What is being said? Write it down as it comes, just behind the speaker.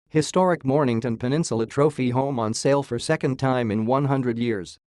Historic Mornington Peninsula trophy home on sale for second time in 100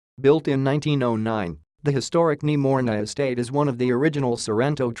 years. Built in 1909, the historic Nee Morna estate is one of the original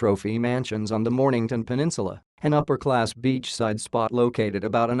Sorrento trophy mansions on the Mornington Peninsula, an upper-class beachside spot located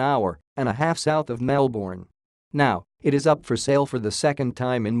about an hour and a half south of Melbourne. Now, it is up for sale for the second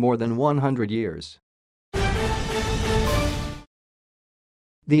time in more than 100 years.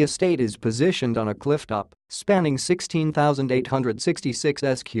 The estate is positioned on a clifftop, spanning 16,866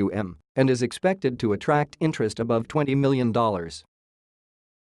 sqm, and is expected to attract interest above $20 million.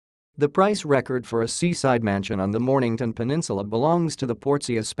 The price record for a seaside mansion on the Mornington Peninsula belongs to the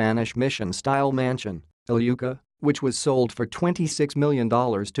Portsea Spanish Mission style mansion, Ilyuka, which was sold for $26 million to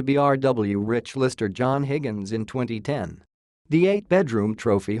BRW rich lister John Higgins in 2010. The 8-bedroom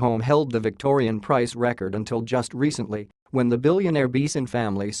trophy home held the Victorian price record until just recently, when the billionaire Besen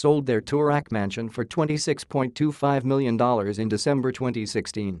family sold their Toorak mansion for $26.25 million in December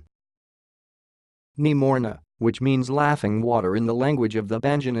 2016. Nee Morna, which means laughing water in the language of the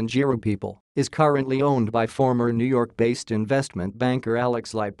Banjan and Jiru people, is currently owned by former New York-based investment banker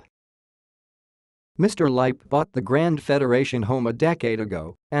Alex Leip. Mr. Leip bought the Grand Federation home a decade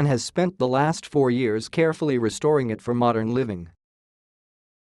ago and has spent the last 4 years carefully restoring it for modern living.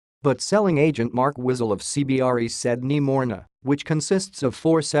 But selling agent Mark Wiesel of CBRE said Nee Morna, which consists of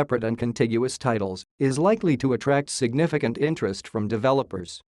 4 separate and contiguous titles, is likely to attract significant interest from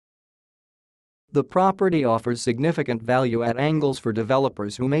developers. The property offers significant value at angles for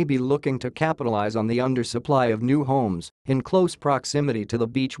developers who may be looking to capitalize on the undersupply of new homes in close proximity to the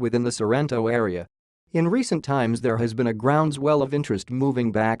beach within the Sorrento area. In recent times there has been a groundswell of interest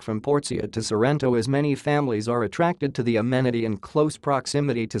moving back from Portsea to Sorrento as many families are attracted to the amenity and close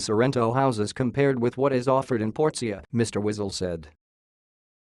proximity to Sorrento houses compared with what is offered in Portsea, Mr. Wiesel said.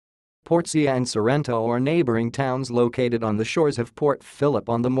 Portsea and Sorrento are neighboring towns located on the shores of Port Phillip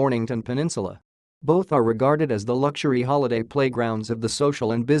on the Mornington Peninsula. Both are regarded as the luxury holiday playgrounds of the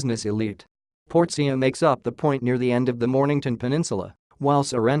social and business elite. Portsea makes up the point near the end of the Mornington Peninsula, while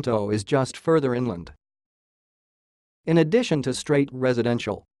Sorrento is just further inland. In addition to straight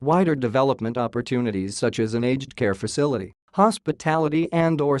residential, wider development opportunities such as an aged care facility, hospitality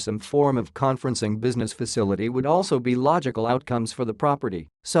and/or some form of conferencing business facility would also be logical outcomes for the property,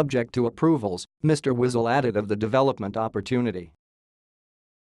 subject to approvals, Mr. Wiesel added of the development opportunity.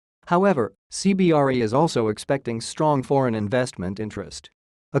 However, CBRE is also expecting strong foreign investment interest.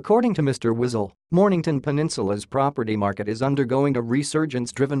 According to Mr. Wiesel, Mornington Peninsula's property market is undergoing a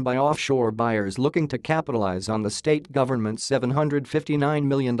resurgence driven by offshore buyers looking to capitalize on the state government's $759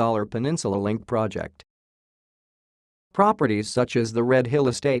 million Peninsula Link project. Properties such as the Red Hill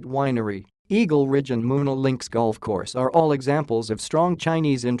Estate Winery, Eagle Ridge and Moona Links Golf Course are all examples of strong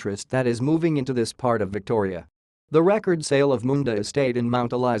Chinese interest that is moving into this part of Victoria. The record sale of Moonda Estate in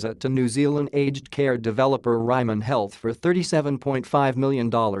Mount Eliza to New Zealand aged care developer Ryman Health for $37.5 million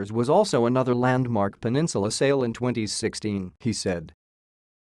was also another landmark peninsula sale in 2016, he said.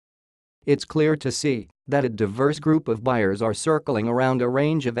 It's clear to see that a diverse group of buyers are circling around a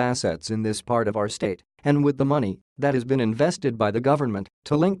range of assets in this part of our state, and with the money that has been invested by the government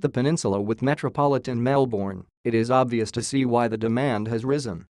to link the peninsula with metropolitan Melbourne, it is obvious to see why the demand has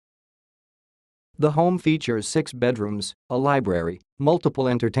risen. The home features 6 bedrooms, a library, multiple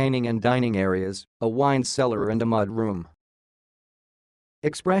entertaining and dining areas, a wine cellar and a mud room.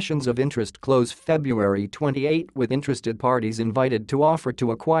 Expressions of interest close February 28 with interested parties invited to offer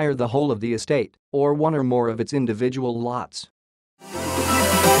to acquire the whole of the estate or one or more of its individual lots.